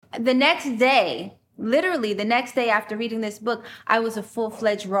the next day, literally the next day after reading this book, I was a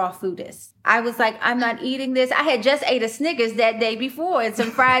full-fledged raw foodist. I was like, I'm not eating this. I had just ate a Snickers that day before and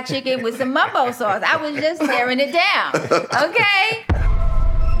some fried chicken with some mumbo sauce. I was just tearing it down. Okay?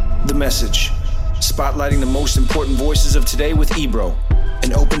 The Message. Spotlighting the most important voices of today with Ebro.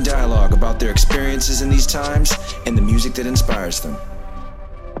 An open dialogue about their experiences in these times and the music that inspires them.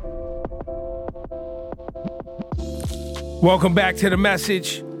 Welcome back to The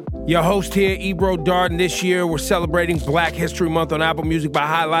Message. Your host here, Ebro Darden. This year, we're celebrating Black History Month on Apple Music by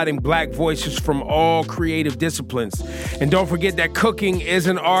highlighting Black voices from all creative disciplines. And don't forget that cooking is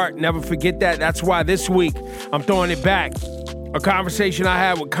an art. Never forget that. That's why this week, I'm throwing it back. A conversation I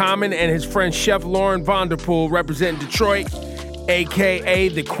had with Common and his friend Chef Lauren Vanderpool, representing Detroit, a.k.a.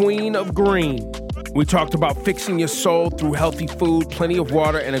 the Queen of Green. We talked about fixing your soul through healthy food, plenty of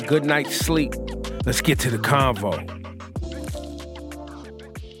water, and a good night's sleep. Let's get to the convo.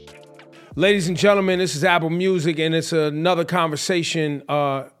 Ladies and gentlemen, this is Apple Music, and it's another conversation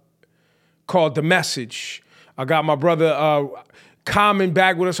called The Message. I got my brother Common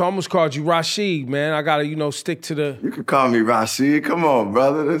back with us. I almost called you Rashid, man. I got to, stick to the... You can call me Rashid. Come on,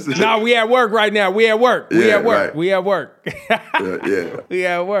 brother. Nah, we at work right now. We at work. Yeah. We at work. We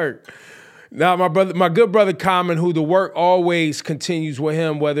at work. Now, my good brother Common, who the work always continues with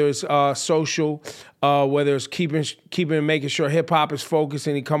him, whether it's social, whether it's making sure hip hop is focused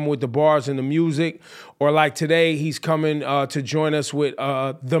and he coming with the bars and the music, or like today he's coming to join us with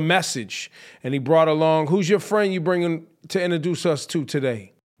The Message, and he brought along. Who's your friend you bringing to introduce us to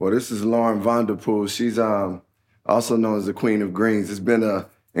today? Well, this is Lauren Vanderpool. She's also known as the Queen of Greens. It's been an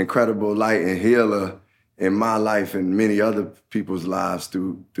incredible light and healer in my life and many other people's lives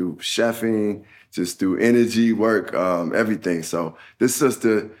through chefing, just through energy, work, everything. So this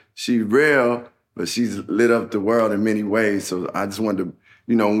sister, she's real, but she's lit up the world in many ways. So I just wanted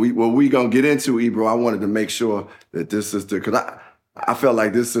to, what we gonna get into, Ebro, I wanted to make sure that this sister, because I felt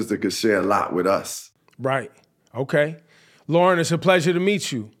like this sister could share a lot with us. Right. Okay. Lauren, it's a pleasure to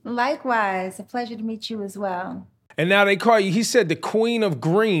meet you. Likewise, a pleasure to meet you as well. And now they call you, he said, the Queen of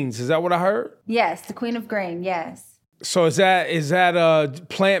Greens. Is that what I heard? Yes, the Queen of Green, yes. So is that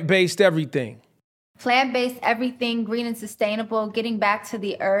plant-based everything? Plant-based everything, green and sustainable, getting back to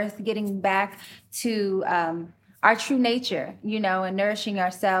the earth, getting back to our true nature, and nourishing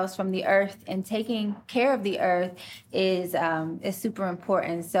ourselves from the earth and taking care of the earth is super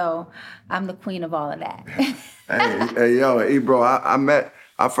important. So I'm the queen of all of that. hey, yo, Ebro,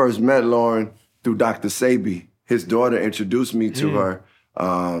 I first met Lauren through Dr. Sebi. His daughter introduced me to her,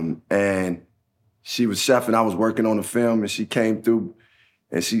 and she was chefing. I was working on a film, and she came through,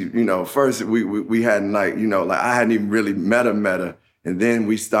 and she, first we hadn't I hadn't even really met her, and then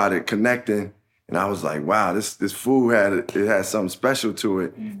we started connecting, and I was like, wow, this food had something special to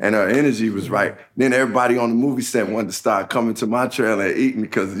it, and her energy was right. Then everybody on the movie set wanted to start coming to my trailer and eating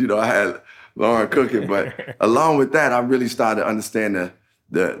because I had Lauren cooking, but along with that, I really started to understand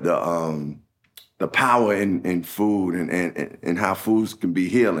the power in food and how foods can be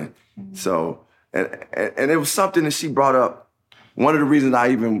healing. Mm-hmm. So, and it was something that she brought up. One of the reasons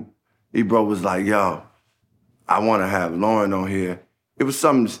Ebro was like, yo, I want to have Lauren on here. It was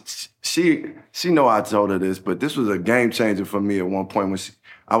something, she know I told her this, but this was a game changer for me at one point when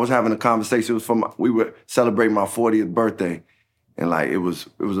I was having a conversation. We were celebrating my 40th birthday. And it was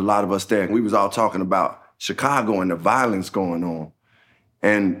a lot of us there. And we was all talking about Chicago and the violence going on.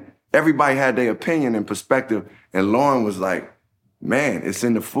 And everybody had their opinion and perspective, and Lauren was like, man, it's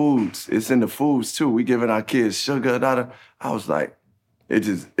in the foods. It's in the foods, too. We giving our kids sugar, I was like,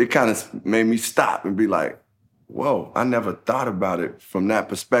 it kind of made me stop and be like, whoa, I never thought about it from that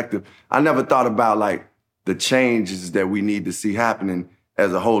perspective. I never thought about, the changes that we need to see happening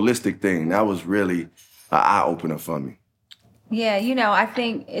as a holistic thing. That was really an eye-opener for me. Yeah, I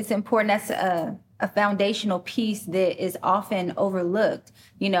think it's important. That's a foundational piece that is often overlooked,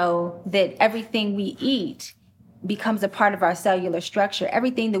 that everything we eat becomes a part of our cellular structure.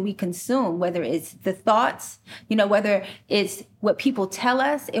 Everything that we consume, whether it's the thoughts, whether it's what people tell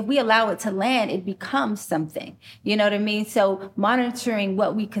us, if we allow it to land, it becomes something. You know what I mean? So monitoring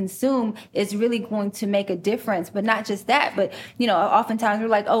what we consume is really going to make a difference. But not just that, but, oftentimes we're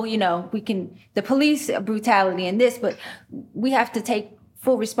like, the police brutality and this, but we have to take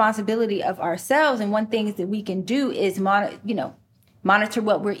full responsibility of ourselves. And one thing that we can do is monitor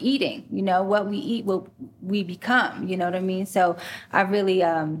what we're eating, what we eat, what we become, you know what I mean? So I really,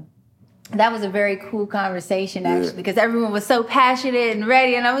 that was a very cool conversation, actually, because everyone was so passionate and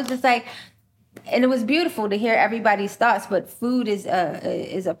ready. And I was just like, And it was beautiful to hear everybody's thoughts, but food is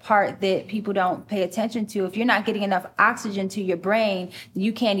a part that people don't pay attention to. If you're not getting enough oxygen to your brain,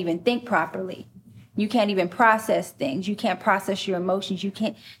 you can't even think properly. You can't even process things. You can't process your emotions. You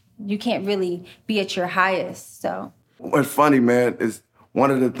can't really be at your highest. So what's funny, man, is one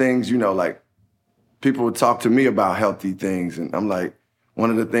of the things, like people would talk to me about healthy things, and I'm like, one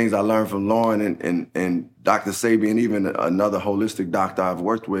of the things I learned from Lauren and Dr. Sabi and even another holistic doctor I've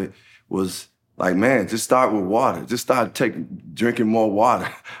worked with was like, man, just start with water. Just start drinking more water.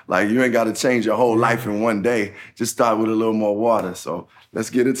 Like, you ain't got to change your whole life in one day. Just start with a little more water. So let's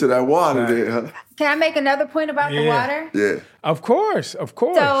get into that water there. Huh? Can I make another point about the water? Yeah. Of course.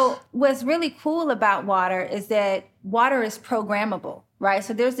 So what's really cool about water is that water is programmable, right?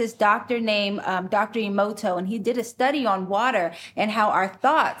 So there's this doctor named Dr. Emoto, and he did a study on water and how our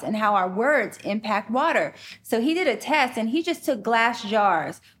thoughts and how our words impact water. So he did a test, and he just took glass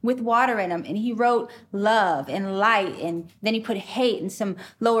jars with water in them, and he wrote love and light, and then he put hate and some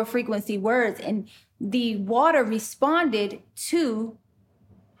lower frequency words, and the water responded to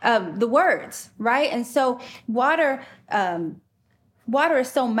the words, right? And so water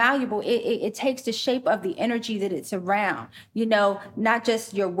is so malleable. It takes the shape of the energy that it's around, not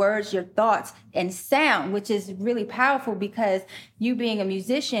just your words, your thoughts, and sound, which is really powerful because you being a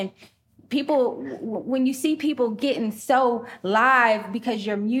musician, when you see people getting so live because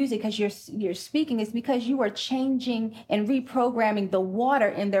your music, because you're speaking, it's because you are changing and reprogramming the water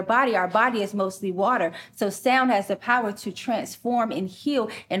in their body. Our body is mostly water. So sound has the power to transform and heal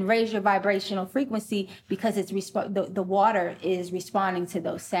and raise your vibrational frequency because the water is responding to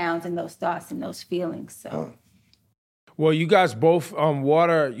those sounds and those thoughts and those feelings. So. Well, you guys both,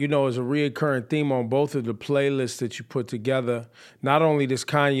 water, is a reoccurring theme on both of the playlists that you put together. Not only this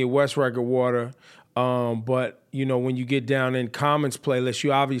Kanye West record, Water, but, when you get down in Common's playlist,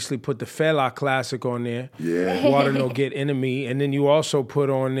 you obviously put the Fela classic on there. Yeah. Water No Get Enemy. And then you also put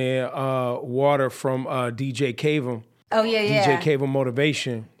on there Water from DJ Cavum. Oh, yeah. DJ Cavum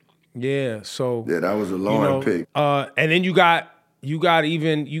Motivation. Yeah, so. Yeah, that was a long pick. And then you got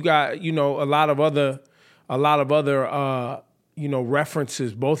a lot of other,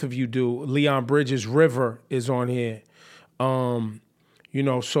 references. Both of you do. Leon Bridges' River is on here.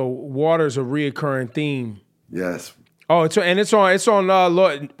 So water's a reoccurring theme. Yes. Oh, it's on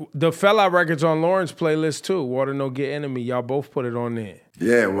the Fela records on Lauren's playlist too. Water No Get Enemy. Y'all both put it on there.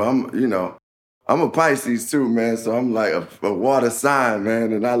 Yeah, well, I'm a Pisces too, man. So I'm like a water sign,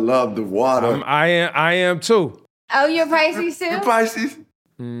 man, and I love the water. I am too. Oh, you're Pisces too? You're Pisces?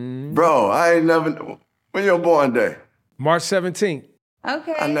 Bro, I ain't never. When your born day? March 17th.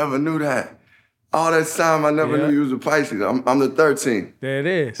 Okay. I never knew that. All that time, I never knew you was a Pisces. I'm the 13th. There it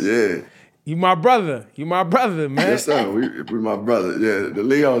is. Yeah. You my brother, man. Yes, sir. We my brother. Yeah, the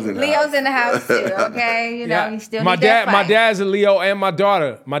Leo's in the house. Leo's in the house too, okay? You still my need that fight. My dad's a Leo and my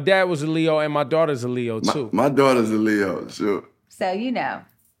daughter. My dad was a Leo and my daughter's a Leo too. My daughter's a Leo, sure. So,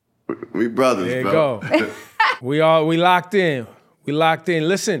 We brothers, there you bro. Go. We locked in. We locked in.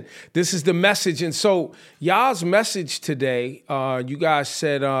 Listen, this is the message. And so y'all's message today, you guys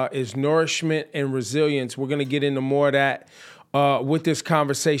said is nourishment and resilience. We're going to get into more of that with this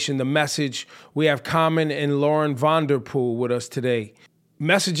conversation. The message, we have Common and Lauren Vanderpool with us today.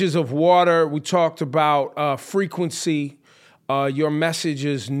 Messages of water. We talked about frequency. Your message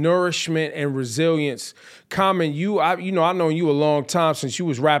is nourishment and resilience. Common, I've known you a long time since you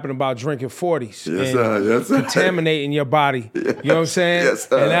was rapping about drinking 40s. Yes, sir. Contaminating your body. You know what I'm saying? Yes,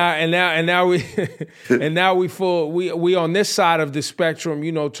 sir. And now we on this side of the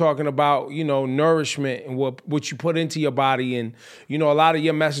spectrum, talking about, nourishment and what you put into your body. And, a lot of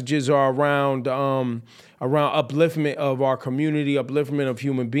your messages are around upliftment of our community, upliftment of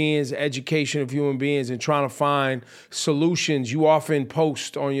human beings, education of human beings, and trying to find solutions. You often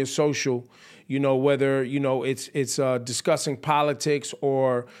post on your social, whether, it's discussing politics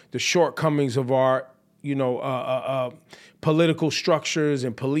or the shortcomings of our, political structures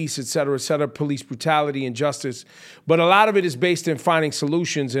and police, et cetera, police brutality and justice. But a lot of it is based in finding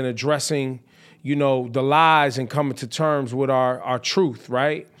solutions and addressing, the lies and coming to terms with our truth,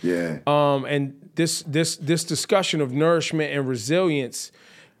 right? Yeah. And this discussion of nourishment and resilience,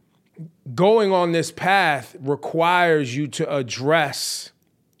 going on this path requires you to address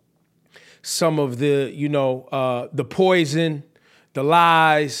some of the poison, the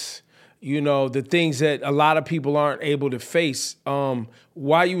lies, the things that a lot of people aren't able to face.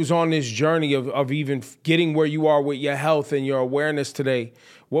 While you was on this journey of even getting where you are with your health and your awareness today,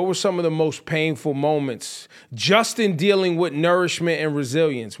 what were some of the most painful moments just in dealing with nourishment and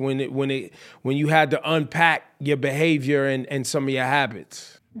resilience when you had to unpack your behavior and some of your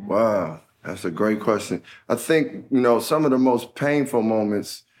habits? Wow. That's a great question. I think, some of the most painful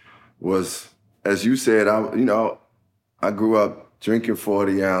moments was, as you said, I grew up drinking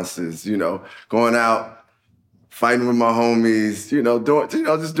 40 ounces, going out, fighting with my homies,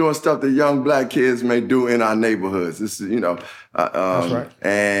 just doing stuff that young Black kids may do in our neighborhoods. This is, That's right.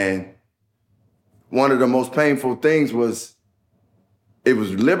 And one of the most painful things was, it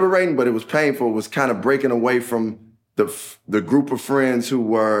was liberating, but it was painful. It was kind of breaking away from the group of friends who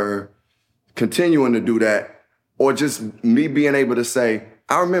were continuing to do that, or just me being able to say,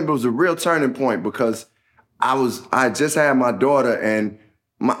 I remember it was a real turning point because I just had my daughter and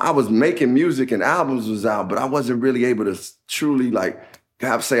I was making music and albums was out, but I wasn't really able to truly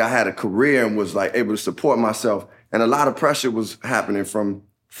say I had a career and was able to support myself. And a lot of pressure was happening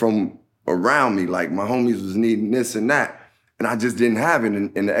from around me. Like my homies was needing this and that, and I just didn't have it.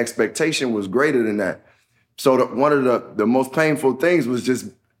 And the expectation was greater than that. So one of the most painful things was just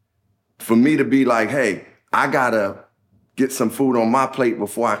for me to be like, hey, I gotta get some food on my plate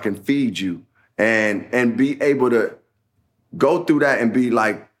before I can feed you. And be able to go through that and be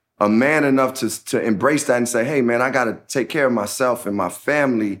like a man enough to embrace that and say, hey man, I gotta take care of myself and my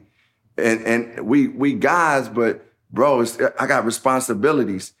family. And we guys, but bro, I got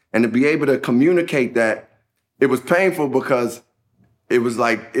responsibilities. And to be able to communicate that, it was painful because it was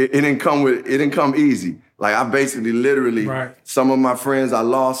like, it didn't come easy. Like I basically literally, right. Some of my friends I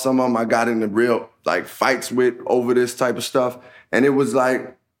lost, some of them I got into real fights with over this type of stuff. And it was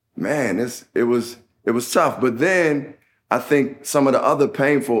like, man, it was tough. But then I think some of the other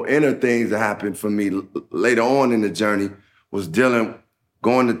painful inner things that happened for me later on in the journey was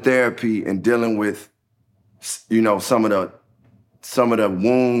going to therapy and dealing with, some of the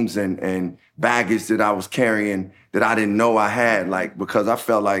wounds and baggage that I was carrying that I didn't know I had, because I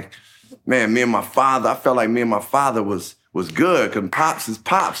felt like, man, me and my father was good, because Pops is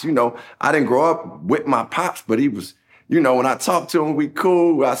Pops. I didn't grow up with my Pops, but he was, when I talk to him, we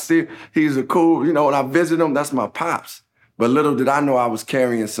cool. I see he's a cool, when I visit him, that's my Pops. But little did I know I was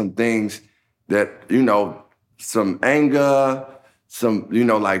carrying some things that, some anger, some,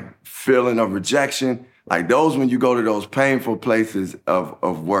 feeling of rejection. Like those, when you go to those painful places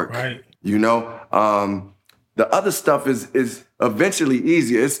of work, right. The other stuff is eventually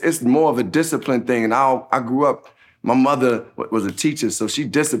easier. It's more of a discipline thing. And I grew up, my mother was a teacher, so she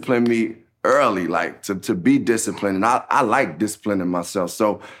disciplined me early, to be disciplined. And I like disciplining myself.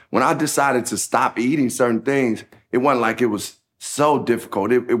 So when I decided to stop eating certain things, it wasn't like it was so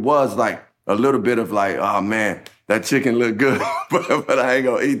difficult. It was like a little bit of oh man, that chicken look good, but I ain't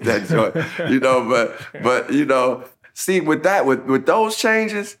gonna eat that joint, but see, with that, with those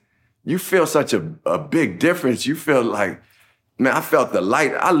changes, you feel such a big difference. You feel like, man, I felt the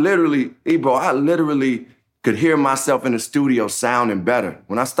light. I literally could hear myself in the studio sounding better.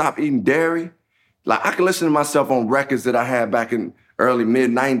 When I stopped eating dairy, I could listen to myself on records that I had back in early,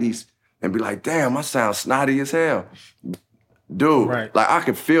 mid-90s and be like, damn, I sound snotty as hell. Dude, right. I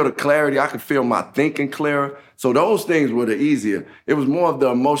could feel the clarity. I could feel my thinking clearer. So those things were the easier. It was more of the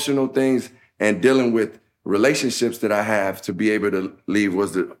emotional things and dealing with relationships that I have to be able to leave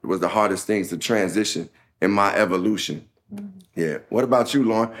was the hardest things to transition in my evolution. Mm-hmm. Yeah. What about you,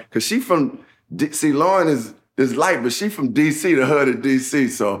 Lauren? Because she from Lauren is light, but she from DC, the hood of DC.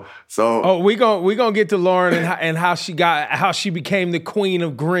 So. Oh, we gonna get to Lauren and how she became the queen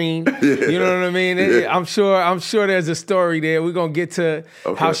of green. Yeah. You know what I mean? Yeah. I'm sure there's a story there. We're gonna get to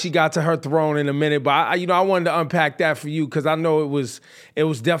how she got to her throne in a minute. But I wanted to unpack that for you because I know it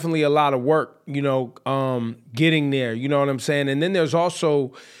was definitely a lot of work. Getting there. You know what I'm saying? And then there's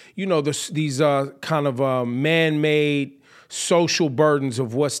also, these kind of man-made social burdens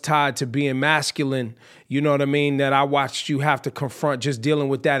of what's tied to being masculine, you know what I mean, that I watched you have to confront, just dealing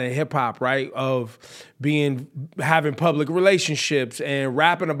with that in hip hop, right? Of having public relationships and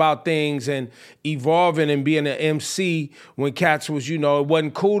rapping about things and evolving and being an MC when cats was, it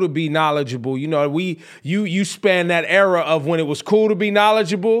wasn't cool to be knowledgeable. You span that era of when it was cool to be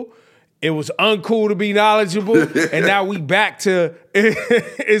knowledgeable, it was uncool to be knowledgeable, and now we back to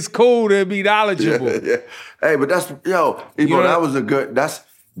it's cool to be knowledgeable. Yeah. Hey, but that's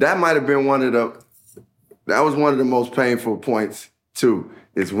that might have been one of the most painful points too.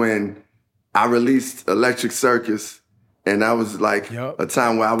 Is when I released Electric Circus, and that was a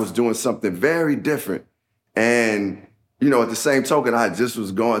time where I was doing something very different, and at the same token, I just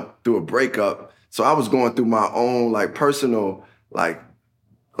was going through a breakup, so I was going through my own personal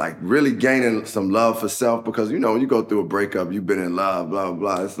really gaining some love for self, because, when you go through a breakup, you've been in love, blah,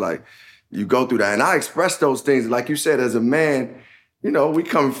 blah, blah. It's like, you go through that. And I express those things, like you said, as a man, we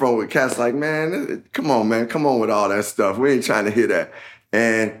coming from with cats like, man, come on with all that stuff. We ain't trying to hear that.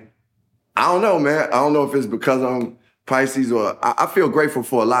 And I don't know, man. I don't know if it's because I'm Pisces or I feel grateful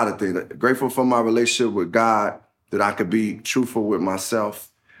for a lot of things. Grateful for my relationship with God, that I could be truthful with myself.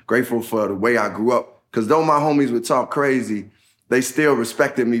 Grateful for the way I grew up. Because though my homies would talk crazy, they still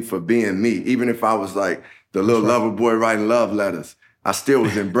respected me for being me. Even if I was like the little lover boy writing love letters, I still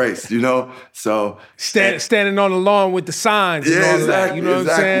was embraced, you know? So standing on the lawn with the signs and all that. You know what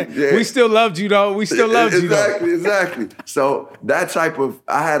I'm saying? Yeah. We still loved you though. We still loved you though. Exactly. So that type of,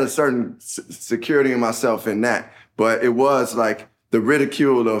 I had a certain security in myself in that. But it was like the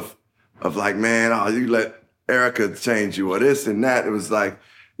ridicule of like, man, oh, you let Erica change you or this and that. It was like,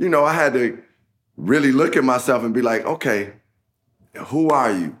 you know, I had to really look at myself and be like, okay, who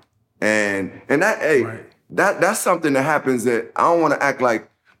are you? And that, hey, right. That's something that happens that I don't want to act like,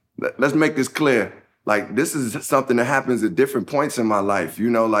 let's make this clear. Like, this is something that happens at different points in my life. You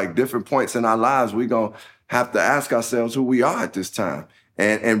know, like different points in our lives, we going to have to ask ourselves who we are at this time.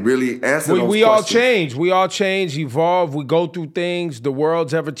 And really answer those questions. We all change. We all change, evolve. We go through things. The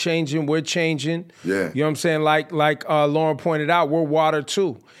world's ever changing. We're changing. Yeah. You know what I'm saying? Like Lauren pointed out, we're water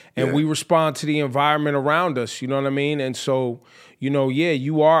too. And we respond to the environment around us. You know what I mean? And so, you know, yeah,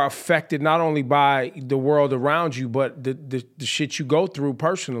 you are affected not only by the world around you, but the shit you go through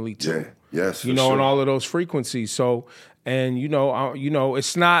personally too. Yeah. Yes. You know, sure. And all of those frequencies. So, and you know,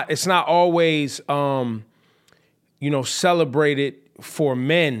 it's not always celebrated for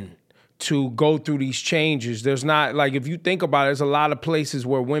men to go through these changes. There's not, like, if you think about it, there's a lot of places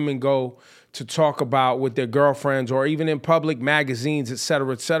where women go to talk about with their girlfriends or even in public magazines, et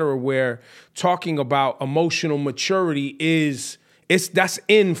cetera, where talking about emotional maturity that's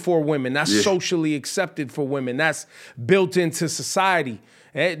in for women. That's socially accepted for women. That's built into society.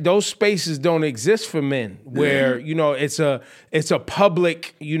 Those spaces don't exist for men where, you know, it's a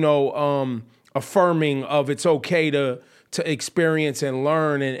public, you know, affirming of it's okay to experience and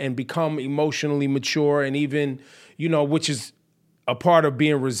learn and become emotionally mature and even, you know, which is a part of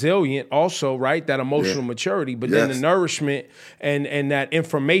being resilient also, right? That emotional maturity, but then the nourishment and that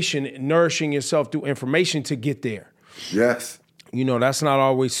information, nourishing yourself through information to get there. Yes. You know, that's not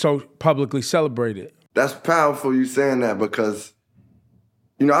always so publicly celebrated. That's powerful you saying that because,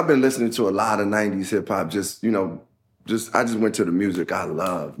 you know, I've been listening to a lot of 90s hip hop, I just went to the music I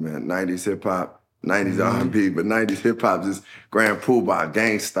love, man. 90s hip hop. 90s R&B, but 90s hip-hop is Grand Puba,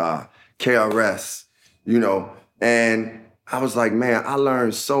 Gang Starr, KRS, you know. And I was like, man, I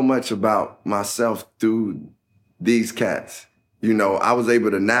learned so much about myself through these cats. You know, I was able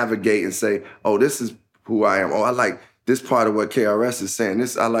to navigate and say, oh, this is who I am. Oh, I like this part of what KRS is saying.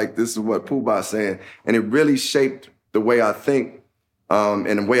 This is what Puba is saying. And it really shaped the way I think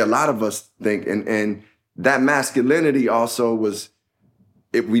and the way a lot of us think. And that masculinity also was,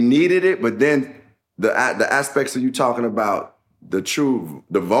 we needed it, but then the aspects of you talking about the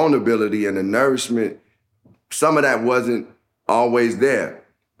vulnerability and the nourishment, some of that wasn't always there.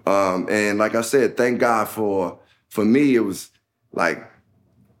 And like I said, thank God for me, it was like,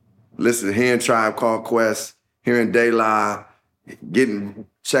 hearing Tribe Called Quest, hearing De La,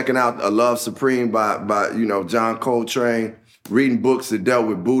 checking out A Love Supreme by you know, John Coltrane, reading books that dealt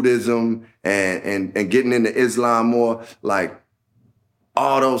with Buddhism and getting into Islam more, like,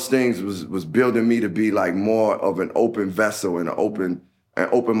 all those things was building me to be like more of an open vessel and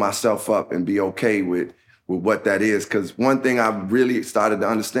open myself up and be okay with what that is. Because one thing I really started to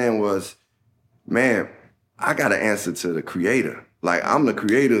understand was, man, I got to answer to the creator. Like, I'm the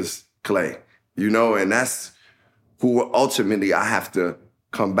creator's clay, you know, and that's who ultimately I have to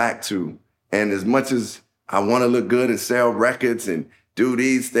come back to. And as much as I want to look good and sell records and do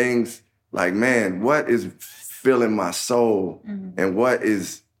these things, like, man, what is filling my soul and what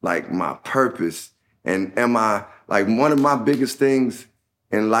is like my purpose? And am I, like, one of my biggest things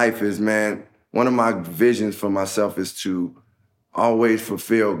in life is, man, one of my visions for myself is to always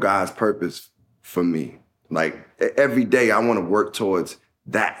fulfill God's purpose for me. Like, every day I want to work towards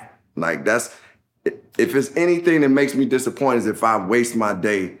that. Like, that's, if it's anything that makes me disappointed is if I waste my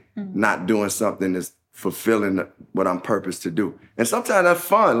day not doing something that's fulfilling what I'm purposed to do. And sometimes that's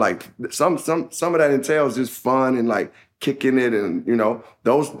fun. Like, some of that entails just fun and like kicking it, and you know,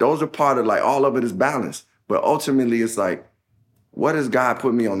 those are part of, like, all of it is balanced. But ultimately it's like, what has God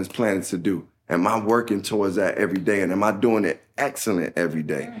put me on this planet to do? Am I working towards that every day? And am I doing it excellent every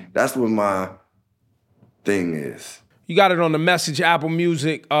day? That's what my thing is. You got it on The Message, Apple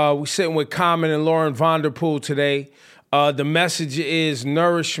Music. We're sitting with Common and Lauren Vanderpool today. The message is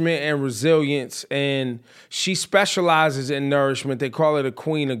nourishment and resilience, and she specializes in nourishment. They call her the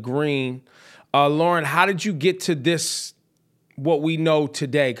Queen of Green. Lauren, how did you get to this, what we know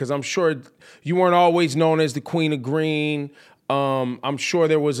today? Because I'm sure you weren't always known as the Queen of Green. I'm sure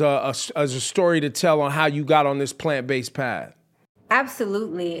there was a story to tell on how you got on this plant-based path.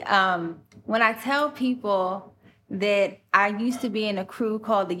 Absolutely. When I tell people that I used to be in a crew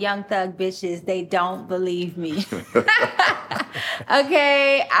called the Young Thug Bitches, they don't believe me.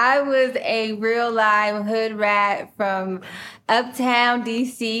 Okay, I was a real live hood rat from Uptown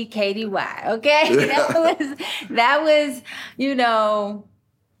DC, KDY. Okay, that was,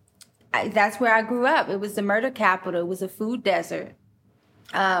 that's where I grew up. It was the murder capital. It was a food desert.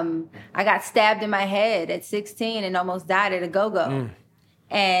 I got stabbed in my head at 16 and almost died at a go-go.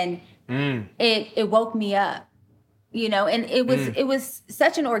 And it woke me up, and it was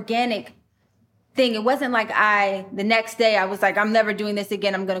such an organic thing. It wasn't like the next day I was like, I'm never doing this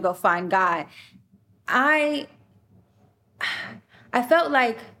again. I'm going to go find God. I felt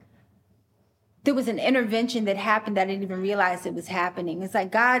like there was an intervention that happened that I didn't even realize it was happening. It's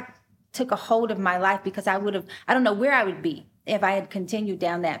like God took a hold of my life, because I don't know where I would be if I had continued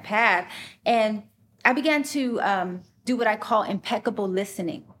down that path. And I began to do what I call impeccable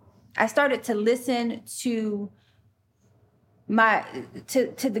listening. I started to listen to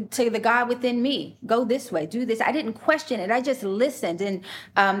the God within me. Go this way, do this. I didn't question it. I just listened. And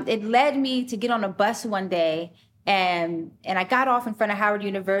it led me to get on a bus one day, and I got off in front of Howard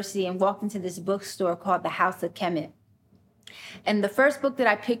University and walked into this bookstore called the House of Kemet. And the first book that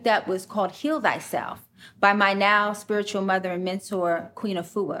I picked up was called Heal Thyself by my now spiritual mother and mentor, Queen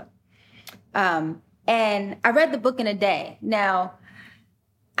Afua. And I read the book in a day. Now,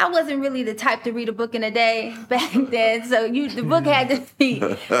 I wasn't really the type to read a book in a day back then. So the book had to be,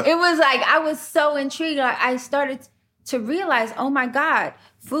 it was like, I was so intrigued. I started to realize, oh my God,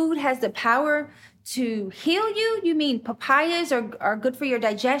 food has the power to heal you? You mean papayas are good for your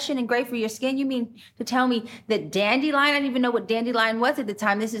digestion and great for your skin? You mean to tell me that dandelion, I didn't even know what dandelion was at the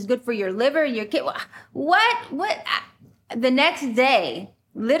time, this is good for your liver and your kid? What? The next day,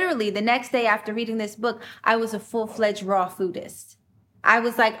 literally the next day after reading this book, I was a full-fledged raw foodist. I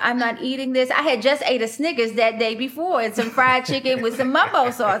was like, I'm not eating this. I had just ate a Snickers that day before and some fried chicken with some mumbo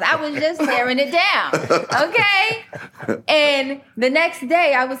sauce. I was just tearing it down, okay? And the next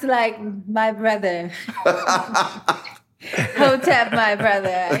day, I was like, my brother. Hotep, my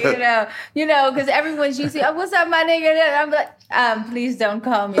brother, because everyone's usually, oh, what's up, my nigga? And I'm like, please don't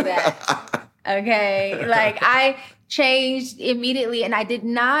call me that, okay? Like, I changed immediately, and I did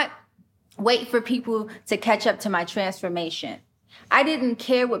not wait for people to catch up to my transformation. I didn't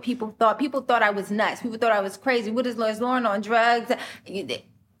care what people thought. People thought I was nuts. People thought I was crazy. What is Lauren on drugs?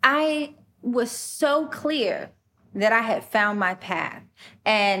 I was so clear that I had found my path.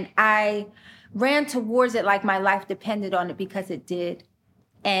 And I ran towards it like my life depended on it, because it did.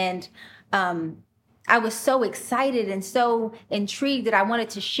 And I was so excited and so intrigued that I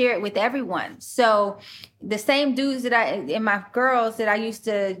wanted to share it with everyone. So the same dudes and my girls that I used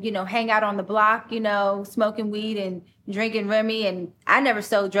to, hang out on the block, smoking weed and drinking Remy, and I never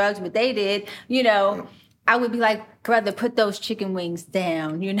sold drugs, but they did, I would be like, brother, put those chicken wings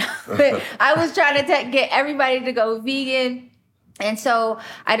down, I was trying to get everybody to go vegan. And so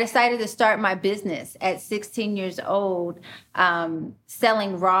I decided to start my business at 16 years old,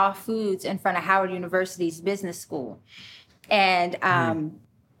 selling raw foods in front of Howard University's business school. And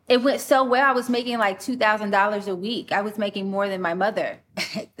it went so well. I was making like $2,000 a week. I was making more than my mother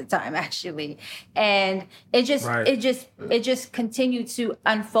at the time, actually. And it just continued to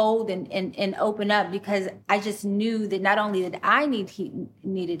unfold and open up, because I just knew that not only did I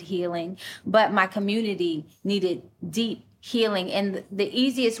needed healing, but my community needed deep healing. And the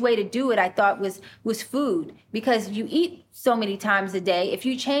easiest way to do it, I thought, was food, because you eat so many times a day. If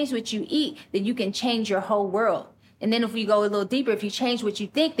you change what you eat, then you can change your whole world. And then if we go a little deeper, if you change what you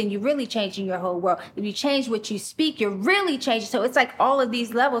think, then you're really changing your whole world. If you change what you speak, you're really changing. So it's like all of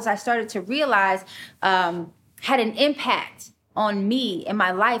these levels I started to realize had an impact on me and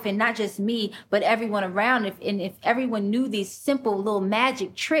my life, and not just me, but everyone around. If everyone knew these simple little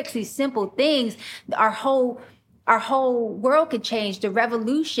magic tricks, these simple things, our whole world could change. The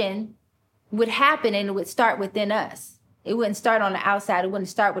revolution would happen, and it would start within us. It wouldn't start on the outside. It wouldn't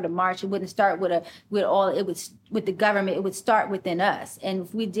start with a march. It wouldn't start with the government. It would start within us. And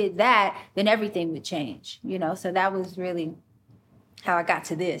if we did that, then everything would change, So that was really how I got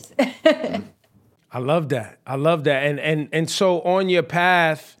to this. I love that. And so on your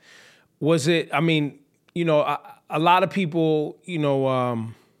path, was it, a lot of people,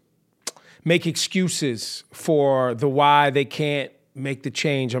 make excuses for the why they can't make the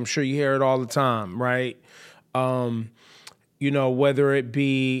change. I'm sure you hear it all the time, right? Whether it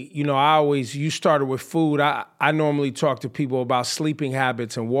be, you started with food. I normally talk to people about sleeping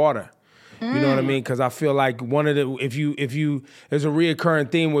habits and water. You know what I mean? Because I feel like if you, there's a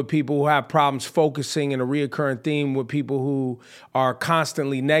reoccurring theme with people who have problems focusing and a reoccurring theme with people who are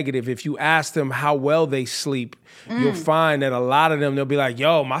constantly negative. If you ask them how well they sleep, you'll find that a lot of them, they'll be like,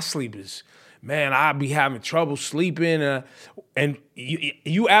 yo, my sleep is, man, I be having trouble sleeping. And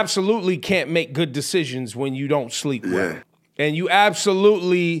you absolutely can't make good decisions when you don't sleep well. And you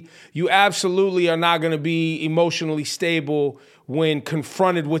absolutely are not going to be emotionally stable when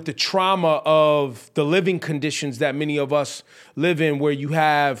confronted with the trauma of the living conditions that many of us live in, where you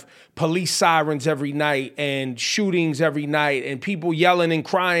have police sirens every night and shootings every night and people yelling and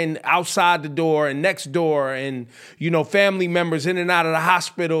crying outside the door and next door and, family members in and out of the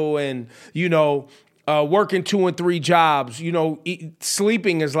hospital and, working 2 and 3 jobs.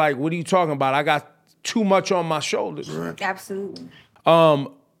 Sleeping is like, what are you talking about? I got too much on my shoulders. Right. Absolutely.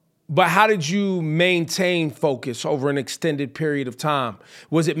 But how did you maintain focus over an extended period of time?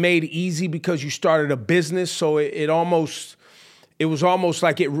 Was it made easy because you started a business? So it was almost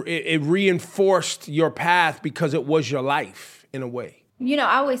like it reinforced your path because it was your life in a way.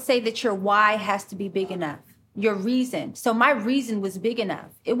 I always say that your why has to be big enough. Your reason. So my reason was big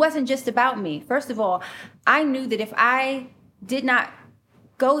enough. It wasn't just about me. First of all, I knew that if I did not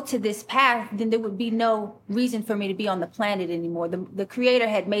go to this path, then there would be no reason for me to be on the planet anymore. The Creator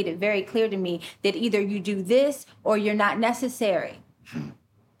had made it very clear to me that either you do this or you're not necessary.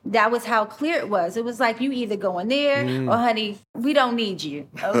 That was how clear it was. It was like, you either go in there or, honey, we don't need you.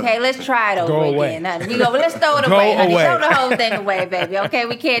 Okay, let's try it over again. Honey. Let's throw it away, honey. Throw the whole thing away, baby. Okay,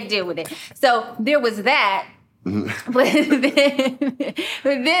 we can't deal with it. So there was that. But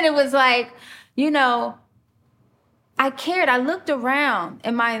then it was like, I cared. I looked around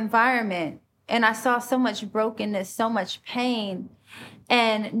in my environment and I saw so much brokenness, so much pain.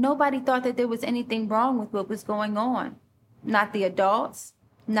 And nobody thought that there was anything wrong with what was going on. Not the adults,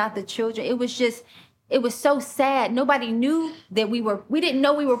 not the children. It was so sad. Nobody knew that we didn't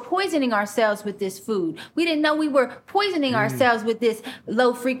know we were poisoning ourselves with this food. We didn't know we were poisoning ourselves with this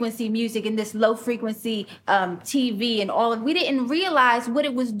low frequency music and this low frequency TV and all of. We didn't realize what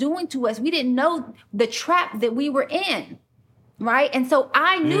it was doing to us. We didn't know the trap that we were in, right? And so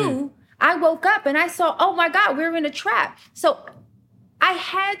I knew. I woke up and I saw, oh my God, we're in a trap. So I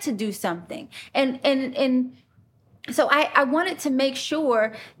had to do something, and so I wanted to make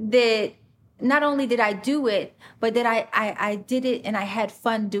sure that. Not only did I do it, but that I did it and I had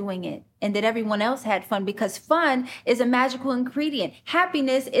fun doing it, and that everyone else had fun, because fun is a magical ingredient.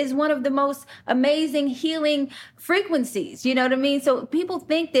 Happiness is one of the most amazing healing frequencies. You know what I mean? So people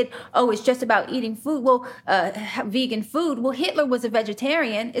think that, it's just about eating food. Well, vegan food. Well, Hitler was a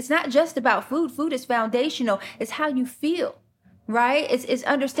vegetarian. It's not just about food. Food is foundational. It's how you feel. Right? It's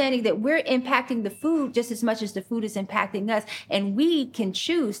understanding that we're impacting the food just as much as the food is impacting us. And we can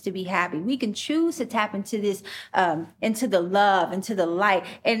choose to be happy. We can choose to tap into this, into the love, into the light.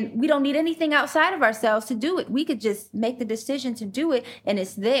 And we don't need anything outside of ourselves to do it. We could just make the decision to do it and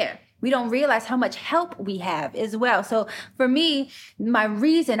it's there. We don't realize how much help we have as well. So for me, my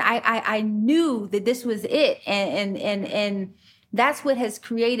reason, I knew that this was it. And that's what has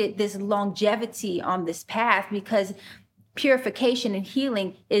created this longevity on this path, because purification and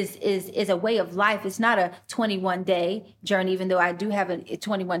healing is a way of life. It's not a 21-day journey, even though I do have a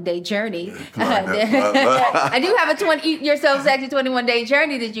 21-day journey. I do have a Eat Yourself Sexy 21-day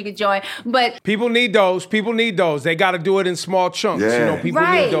journey that you could join. But people need those. They got to do it in small chunks. Yeah. People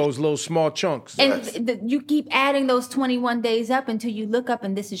need those little small chunks. And you keep adding those 21 days up until you look up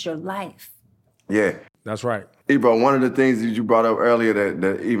and this is your life. Yeah. That's right. Ebro, one of the things that you brought up earlier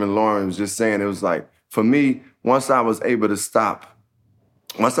that even Lauren was just saying, it was like, for me, once I stopped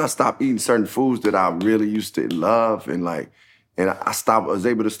eating certain foods that I really used to love, and I was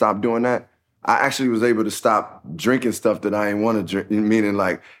able to stop doing that, I actually was able to stop drinking stuff that I didn't want to drink, meaning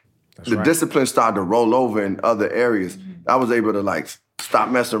discipline started to roll over in other areas. Mm-hmm. I was able to stop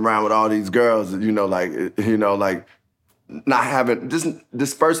messing around with all these girls, not having,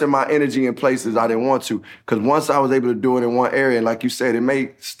 dispersing my energy in places I didn't want to. Because once I was able to do it in one area, and like you said, it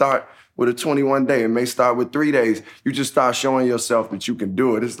may start with a 21-day, it may start with 3 days. You just start showing yourself that you can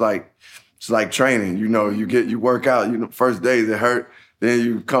do it. It's like training. You work out. First days it hurt. Then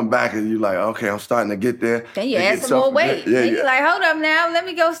you come back and you're like, okay, I'm starting to get there. Then you add some more weight. Yeah, you're like, hold up now, let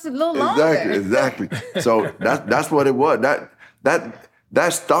me go a little longer. Exactly. So that's what it was.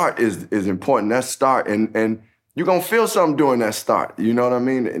 That start is important. That start, and you're gonna feel something during that start. You know what I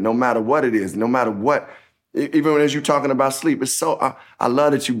mean? No matter what it is, no matter what. Even as you're talking about sleep, it's so, I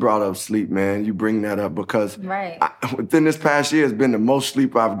love that you brought up sleep, man. You bring that up because within this past year, it's been the most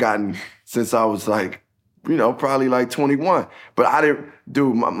sleep I've gotten since I was probably like 21. But I didn't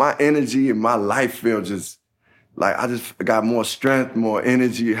do my energy and my life feel just like I just got more strength, more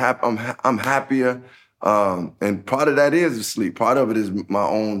energy. I'm happier. And part of that is the sleep. Part of it is my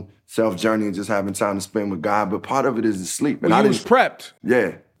own self journey and just having time to spend with God. But part of it is the sleep. And you was prepped.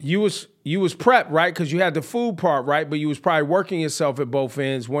 Yeah. You was prepped, right? Because you had the food part, right? But you was probably working yourself at both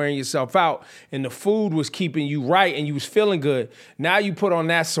ends, wearing yourself out, and the food was keeping you right, and you was feeling good. Now you put on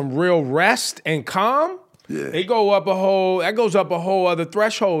that some real rest and calm. Yeah. That goes up a whole other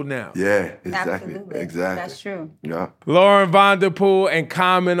threshold now. Yeah, exactly. Absolutely. Exactly. That's true. Yeah. Lauren Vanderpool and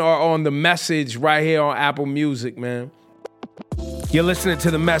Common are on The Message right here on Apple Music, man. You're listening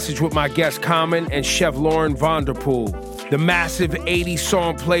to The Message with my guest Common and Chef Lauren Vanderpool. The massive 80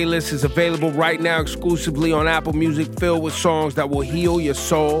 song playlist is available right now exclusively on Apple Music, filled with songs that will heal your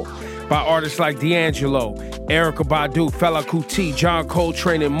soul by artists like D'Angelo, Erykah Badu, Fela Kuti, John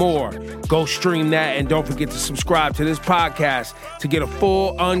Coltrane, and more. Go stream that, and don't forget to subscribe to this podcast to get a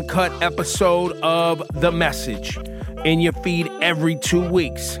full uncut episode of The Message in your feed every 2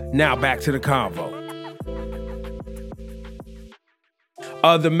 weeks. Now back to the convo.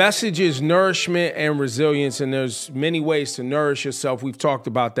 The message is nourishment and resilience, and there's many ways to nourish yourself. We've talked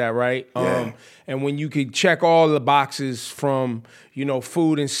about that, right? Yeah. And when you could check all the boxes from,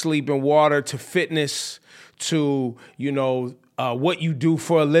 food and sleep and water to fitness to, what you do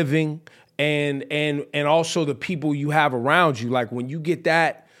for a living and also the people you have around you. Like when you get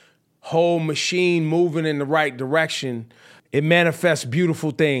that whole machine moving in the right direction, it manifests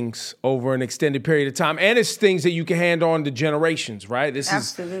beautiful things over an extended period of time. And it's things that you can hand on to generations, right? This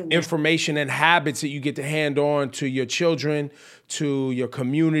Absolutely. is information and habits that you get to hand on to your children, to your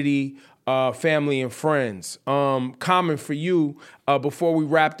community, family, and friends. Common for you, before we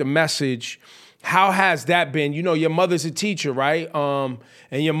wrap the message, how has that been? Your mother's a teacher, right? And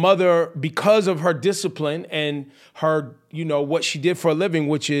your mother, because of her discipline and her, what she did for a living,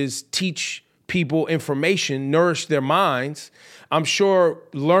 which is teach people information, nourish their minds. I'm sure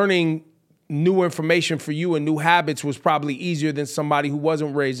learning new information for you and new habits was probably easier than somebody who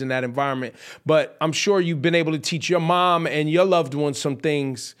wasn't raised in that environment. But I'm sure you've been able to teach your mom and your loved ones some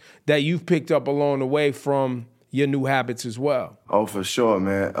things that you've picked up along the way from your new habits as well. Oh, for sure,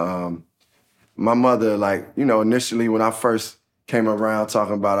 man. My mother, initially when I first came around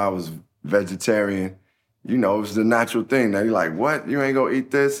talking about I was vegetarian, it was the natural thing. That you're like, what? You ain't gonna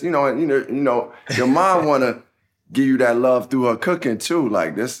eat this? Your mom wanna give you that love through her cooking too.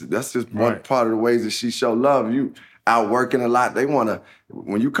 Like that's just one part of the ways that she show love. You out working a lot. They wanna,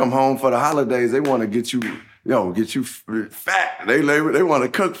 when you come home for the holidays, they wanna get you fat. They wanna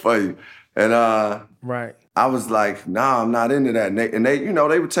cook for you. And right. I was like, nah, I'm not into that. And they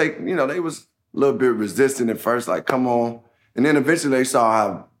they would take, they was a little bit resistant at first, like, come on. And then eventually they saw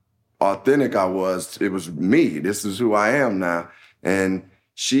how authentic I was. It was me. This is who I am now. And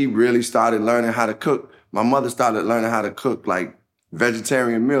she really started learning how to cook. My mother started learning how to cook like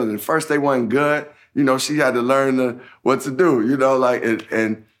vegetarian meals. And first they wasn't good. She had to learn what to do,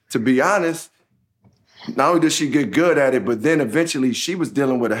 and to be honest, not only did she get good at it, but then eventually she was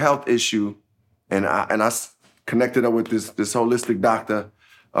dealing with a health issue. And I connected her with this holistic doctor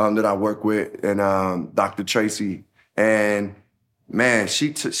that I work with, and Dr. Tracy. And man,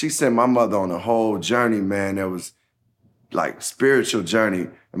 she sent my mother on a whole journey, man. That was like spiritual journey.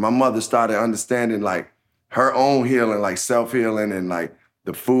 And my mother started understanding like her own healing, like self-healing and like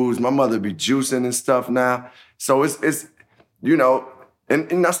the foods. My mother be juicing and stuff now. So it's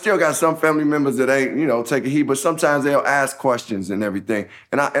and I still got some family members that ain't, taking heed, but sometimes they'll ask questions and everything.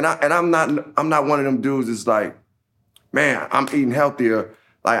 And I'm not one of them dudes that's like, man, I'm eating healthier.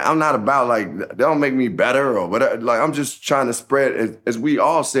 Like, I'm not about, like, that don't make me better or whatever. Like, I'm just trying to spread, as we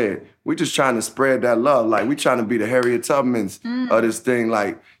all said, we just trying to spread that love. Like, we trying to be the Harriet Tubmans of this thing.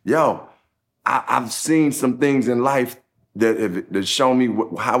 Like, yo, I've seen some things in life that show me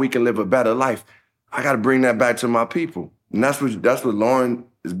how we can live a better life. I got to bring that back to my people. And that's what Lauren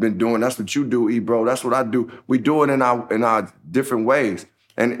has been doing. That's what you do, Ebro. That's what I do. We do it in our different ways.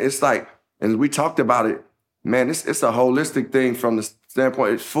 And it's like, and we talked about it, man, it's a holistic thing from the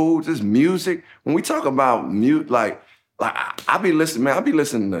standpoint. It's foods, it's music. When we talk about music, like I be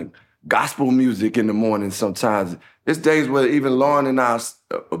listening to gospel music in the morning sometimes. It's days where even Lauren and I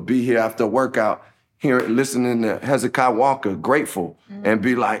will be here after a workout, listening to Hezekiah Walker, Grateful, and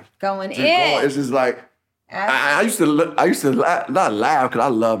be like, going in. It's just like, I used to not laugh because I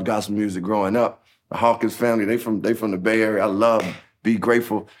loved gospel music growing up. The Hawkins family, they from the Bay Area. I love Be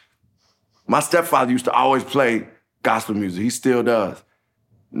Grateful. My stepfather used to always play gospel music. He still does.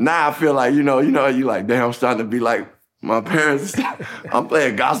 Now I feel like, you like, damn, I'm starting to be like My parents, I'm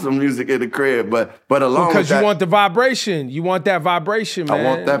playing gospel music in the crib, but along with that, because you want the vibration. You want that vibration, man. I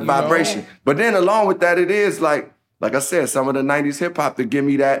want that vibration. But then along with that, it is like I said, some of the 90s hip hop to give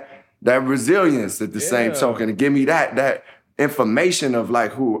me that resilience at the same token, to give me that information of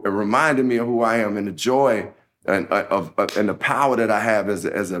like it reminded me of who I am and the joy and the power that I have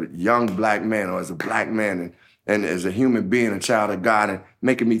as a young black man or as a black man and as a human being, a child of God, and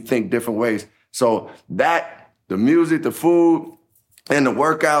making me think different ways. So that, the music, the food, and the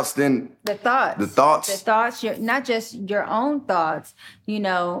workouts, then the thoughts, not just your own thoughts,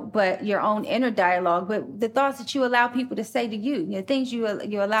 but your own inner dialogue, but the thoughts that you allow people to say to you, the things you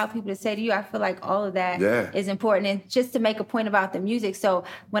allow people to say to you. I feel like all of that is important. And just to make a point about the music, so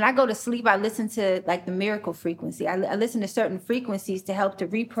when I go to sleep, I listen to like the miracle frequency. I listen to certain frequencies to help to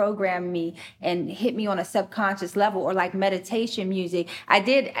reprogram me and hit me on a subconscious level, or like meditation music. I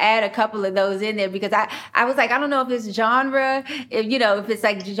did add a couple of those in there because I was like, I don't know if it's genre, if it's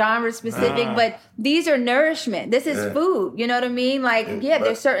like genre specific, but these are nourishment. This is food. You know what I mean? Like,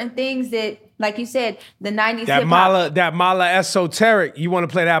 there's certain things that, like you said, the 90s that hip-hop. That Mala Esoteric. You want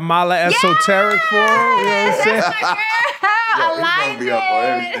to play that Mala Esoteric for him? You know what I'm saying? That's my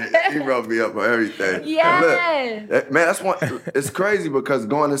girl. He wrote me up on everything. Yes. Look, man, that's one. It's crazy because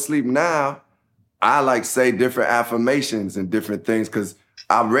going to sleep now, I like say different affirmations and different things because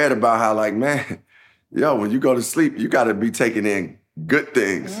I read about how like, man, when you go to sleep, you got to be taking in good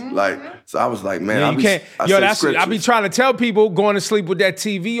things. So I was like, man, you can't. I be trying to tell people going to sleep with that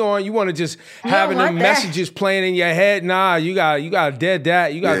TV on. You want to just having the messages playing in your head. Nah, you got to dead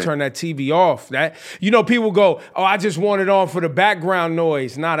that. You got to turn that TV off. That people go, oh, I just want it on for the background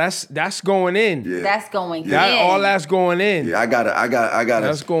noise. Nah, that's going in. Yeah. That's going in. All that's going in. Yeah, I gotta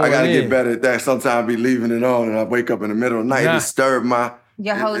get better at that. Sometimes I be leaving it on and I wake up in the middle of the night and disturb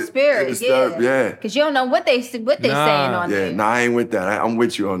your whole spirit, because you don't know what they saying on there. Nah, I ain't with that. I'm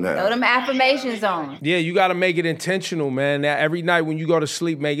with you on that. Throw them affirmations on. Yeah, you got to make it intentional, man. Every night when you go to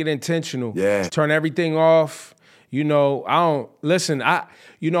sleep, make it intentional. Yeah, turn everything off. I don't listen. I've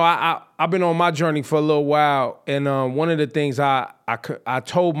been on my journey for a little while, and one of the things I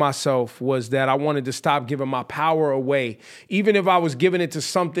told myself was that I wanted to stop giving my power away, even if I was giving it to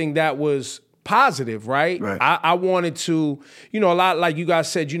something that was positive, right? I wanted to, a lot like you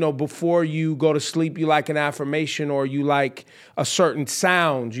guys said, before you go to sleep, you like an affirmation or you like a certain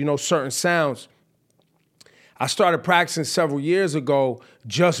sound, certain sounds. I started practicing several years ago,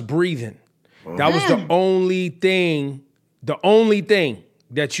 just breathing. That was the only thing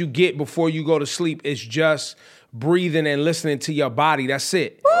that you get before you go to sleep is just breathing and listening to your body. That's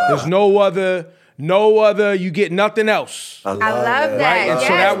it. There's no other, you get nothing else. I love that. Right? And so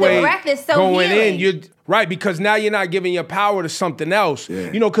that way, the breath is so going healing. in, you're right, because now you're not giving your power to something else.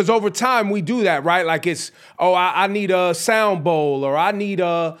 Yeah. Because over time we do that, right? Like it's, I need a sound bowl, or I need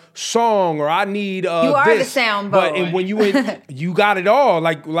a song, or I need you are the sound bowl. But when you got it all,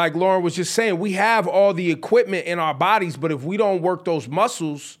 like Lauren was just saying, we have all the equipment in our bodies, but if we don't work those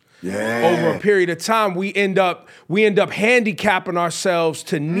muscles over a period of time, we end up handicapping ourselves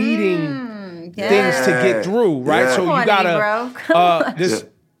to needing things to get through, right? Yeah. So you gotta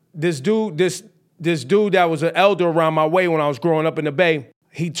this dude that was an elder around my way when I was growing up in the Bay,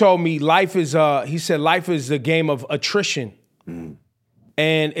 he told me life is a game of attrition.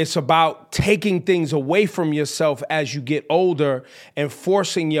 And it's about taking things away from yourself as you get older and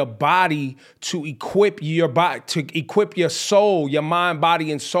forcing your body to equip your soul, your mind,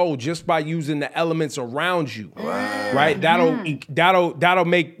 body, and soul just by using the elements around you. Wow. Right? That'll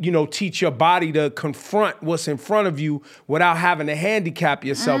make, teach your body to confront what's in front of you without having to handicap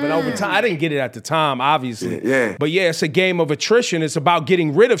yourself. And over time, I didn't get it at the time, obviously. Yeah. But it's a game of attrition. It's about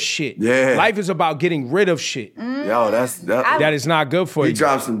getting rid of shit. Yeah. Life is about getting rid of shit. Yo, that is not good for you. He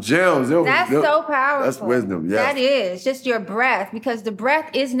dropped some gems. That's so powerful. That's wisdom. Yeah, that is just your breath, because the breath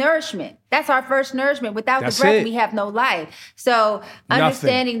is nourishment. That's our first nourishment. Without the breath, we have no life. So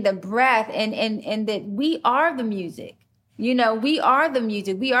understanding the breath and that we are the music. We are the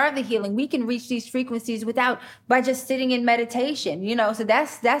music. We are the healing. We can reach these frequencies by just sitting in meditation. So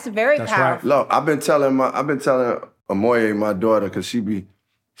that's very powerful. Right. Look, I've been telling Amoye, my daughter, because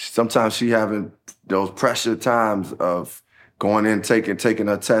sometimes she having those pressure times of going in, taking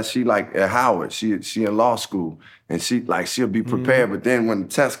her test. She like at Howard, she in law school, and she'll be prepared. But then when the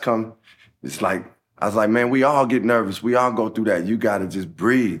test come, it's like, I was like, man, we all get nervous. We all go through that. You got to just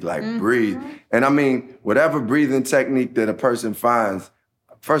breathe, breathe. And I mean, whatever breathing technique that a person finds,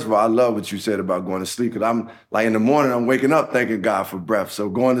 first of all, I love what you said about going to sleep, because I'm like in the morning, I'm waking up thanking God for breath. So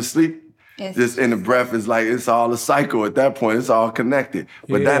going to sleep, just in the breath is like, it's all a cycle at that point. It's all connected.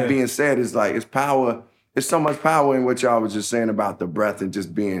 But that being said, it's like, it's power it's so much power in what y'all was just saying about the breath and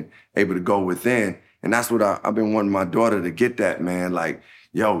just being able to go within. And that's what I've been wanting my daughter to get that, man. Like,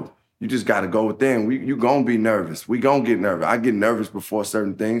 yo, you just got to go within. You going to be nervous. We going to get nervous. I get nervous before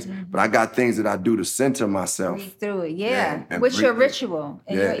certain things, but I got things that I do to center myself. Breathe through it, yeah. What's your ritual?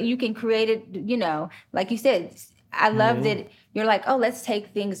 And you can create it, you know, like you said, I love that you're like, oh, let's take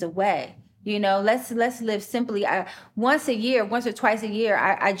things away. You know, let's live simply. Once or twice a year,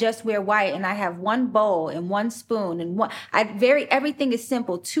 I just wear white, and I have one bowl and one spoon and everything is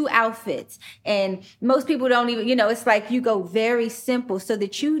simple. 2 outfits, and most people don't even. You know, it's like you go very simple so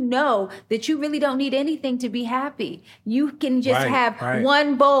that you know that you really don't need anything to be happy. You can just have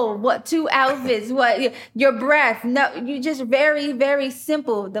one bowl, 2 outfits, your breath. No, you just very, very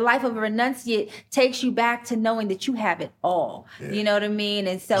simple. The life of a renunciate takes you back to knowing that you have it all. Yeah. You know what I mean?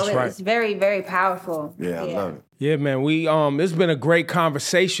 And so it's very, very powerful. Yeah, I love it. Yeah, man. We it's been a great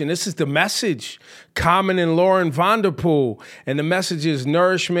conversation. This is The Message, Common and Lauren Vanderpool, and the message is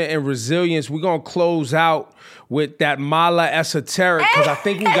nourishment and resilience. We're gonna close out with that Mala esoteric because I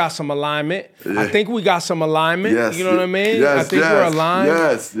think we got some alignment. Yeah. I think we got some alignment. Yes. You know what I mean? Yes, I think we're aligned.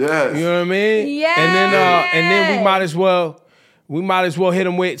 Yes. You know what I mean? Yes. And then we might as well hit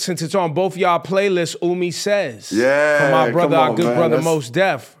them with, since it's on both y'all playlists, Umi Says. Yeah. From our brother, our good brother, Mos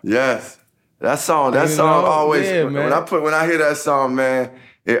Def. Yes. That song always, when I hear that song, man,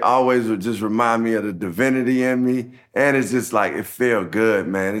 it always would just remind me of the divinity in me. And it's just like, it feel good,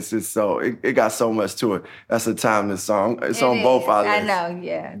 man. It's just so, it got so much to it. That's a timeless song. It's on both our lists. I know,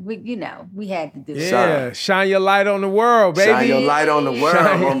 yeah. We had to do it. Yeah, shine your light on the world, baby. Shine your light on the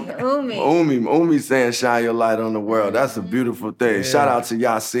world. Umi saying shine your light on the world. That's a beautiful thing. Yeah. Shout out to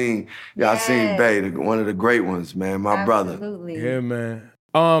Yasin Bey, one of the great ones, man, my brother. Absolutely. Yeah, man.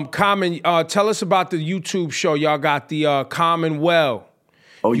 Common, tell us about the YouTube show. Y'all got the Common Well.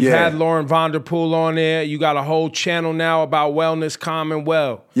 Oh, you had Lauren Vanderpool on there. You got a whole channel now about wellness, Common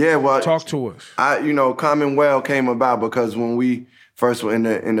Well. Yeah, well, talk to us. Common Well came about because when we first were in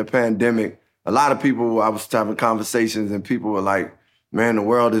the pandemic, a lot of people, I was having conversations and people were like, man, the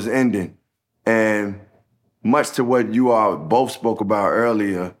world is ending. And much to what you all both spoke about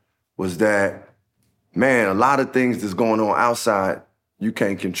earlier was that, man, a lot of things that's going on outside you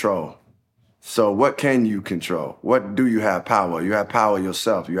can't control. So what can you control? What do you have power? You have power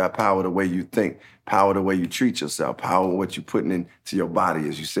yourself. You have power the way you think, power the way you treat yourself, power what you're putting into your body,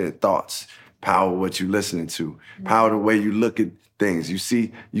 as you said, thoughts, power what you're listening to, power the way you look at things. You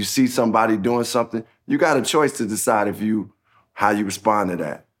see somebody doing something, you got a choice to decide how you respond to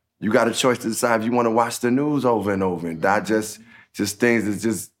that. You got a choice to decide if you want to watch the news over and over and digest just things that's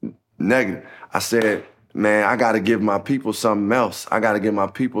just negative. I said, man, I got to give my people something else. I got to give my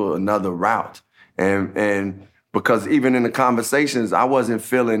people another route. And because even in the conversations, I wasn't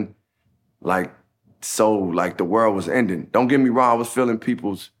feeling like the world was ending. Don't get me wrong, I was feeling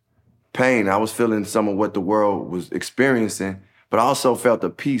people's pain. I was feeling some of what the world was experiencing, but I also felt a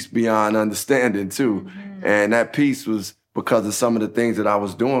peace beyond understanding too. Mm-hmm. And that peace was because of some of the things that I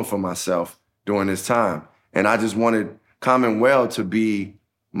was doing for myself during this time. And I just wanted Common Well to be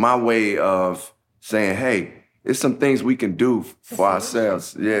my way of saying, hey, it's some things we can do for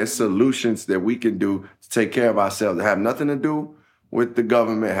ourselves. Yeah, it's solutions that we can do to take care of ourselves. That have nothing to do with the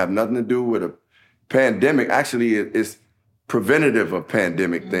government, have nothing to do with a pandemic. Actually, it's preventative of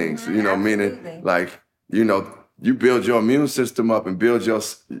pandemic things, meaning like, you build your immune system up and build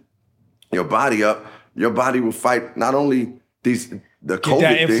your body up, your body will fight not only the COVID get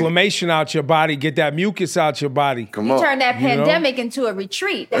that inflammation out your body, get that mucus out your body. You turn that pandemic into a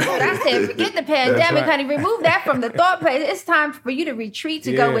retreat. That's what I said. Forget the pandemic, honey. Remove that from the thought place. It's time for you to retreat,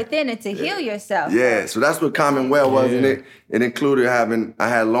 to go within and to heal yourself. Yeah, so that's what Common Well was. And it included I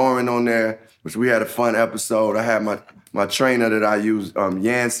had Lauren on there, which we had a fun episode. I had my trainer that I use,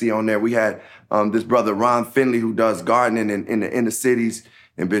 Yancey, on there. We had this brother, Ron Finley, who does gardening in the inner cities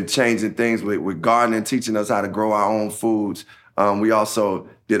and been changing things with gardening, teaching us how to grow our own foods. We also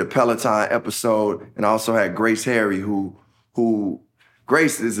did a Peloton episode, and I also had Grace Harry, who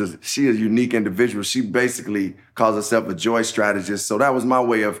Grace is she a unique individual. She basically calls herself a joy strategist. So that was my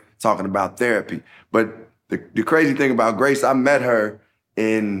way of talking about therapy. But the crazy thing about Grace, I met her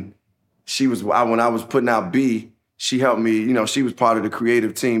when I was putting out B. She helped me. She was part of the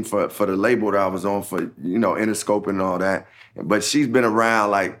creative team for the label that I was on for Interscope and all that. But she's been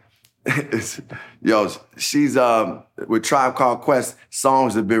around like. She's with Tribe Called Quest.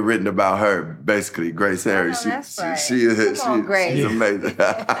 Songs have been written about her. Basically, Grace Harry. She's amazing.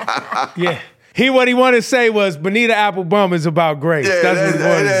 Yeah. What he wanted to say was Bonita Applebum is about Grace. Yeah, that's what he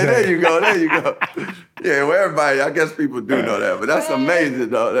wanted to say. There you go. Yeah, well, everybody, I guess people do know that, but that's amazing,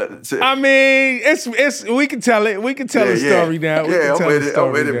 though. I mean, it's we can tell it. We can tell the story now.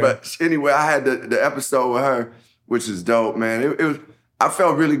 I'm with it. But anyway, I had the episode with her, which is dope, man. It was. I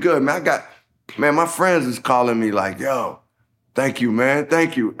felt really good, man. My friends is calling me like, yo, thank you, man,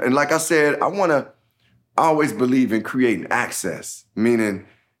 thank you. And like I said, I always believe in creating access, meaning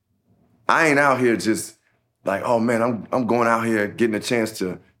I ain't out here just like, oh man, I'm going out here getting a chance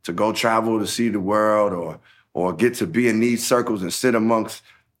to go travel, to see the world, or get to be in these circles and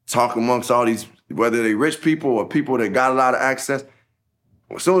talk amongst all these, whether they rich people or people that got a lot of access.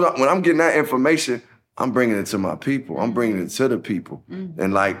 So when I'm getting that information, I'm bringing it to my people. I'm bringing it to the people.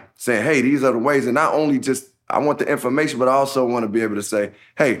 And like saying, hey, these are the ways. And not only just, I want the information, but I also want to be able to say,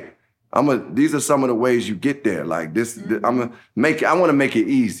 hey, these are some of the ways you get there. Like this, I want to make it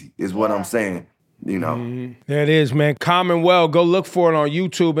easy is what I'm saying. You know. There it is, man. Commonwealth. Go look for it on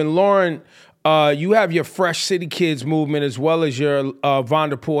YouTube. And Lauren, you have your Fresh City Kids movement as well as your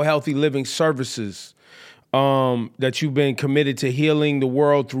Vanderpool Healthy Living Services that you've been committed to healing the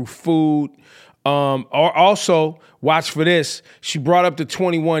world through food. Or also, watch for this. She brought up the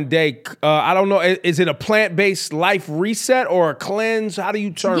 21-day. I don't know. Is it a plant-based life reset or a cleanse? How do you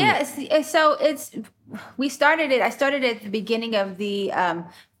term it? Yes. So we started it. I started at the beginning of the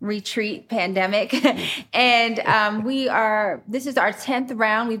retreat pandemic. And this is our 10th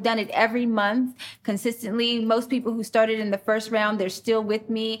round. We've done it every month consistently. Most people who started in the first round, they're still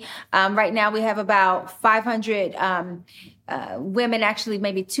with me. Right now we have about 500 women, actually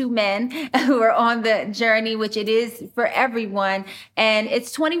maybe 2 men who are on the journey, which it is for everyone. And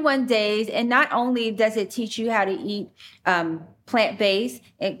it's 21 days. And not only does it teach you how to eat plant-based,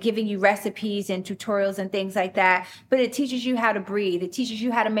 and giving you recipes and tutorials and things like that, but it teaches you how to breathe. It teaches you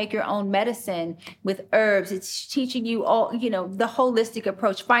how to make your own medicine with herbs. It's teaching you all, the holistic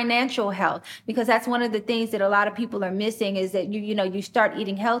approach, financial health, because that's one of the things that a lot of people are missing is that you start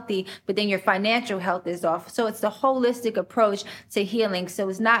eating healthy, but then your financial health is off. So it's the holistic approach to healing. So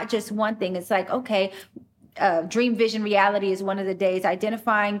it's not just one thing. It's like, okay, dream, vision, reality is one of the days,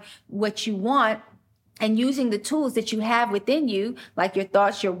 identifying what you want and using the tools that you have within you, like your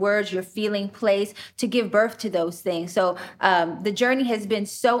thoughts, your words, your feeling place, to give birth to those things. So the journey has been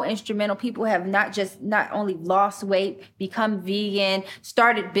so instrumental. People have not only lost weight, become vegan,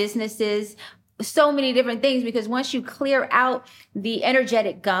 started businesses, so many different things, because once you clear out the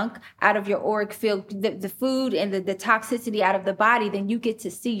energetic gunk out of your auric field, the food and the toxicity out of the body, then you get to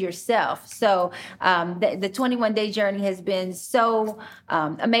see yourself. So the 21-day journey has been so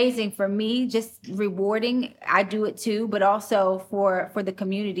amazing for me, just rewarding. I do it too, but also for the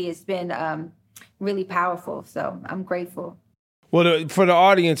community, it's been really powerful. So I'm grateful. Well, for the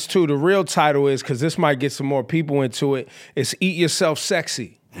audience too, the real title is, because this might get some more people into it, it's Eat Yourself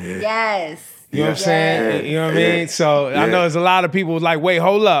Sexy. Yes. You know what I'm saying? You know what I mean? So I know there's a lot of people like, wait,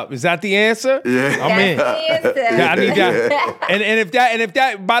 hold up. Is that the answer? Yeah. I'm in. That's the answer. I need that. And if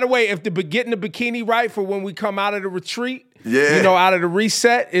that, by the way, if getting the bikini right for when we come out of the retreat, out of the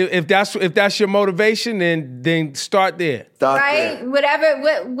reset, if that's your motivation, then start there. Right?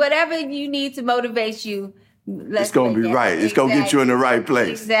 Whatever you need to motivate you, it's gonna be right. It's gonna get you in the right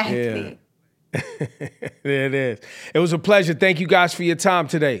place. Exactly. Yeah. There it is. It was a pleasure. Thank you guys for your time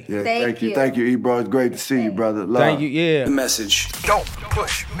today. Yeah, thank you. Thank you, Ebro. It's great to see you, brother. Love. Thank you. Yeah. The message. Don't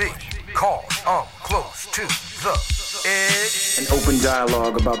push me, cause I'm close to the edge. An open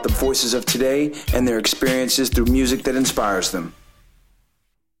dialogue about the voices of today and their experiences through music that inspires them.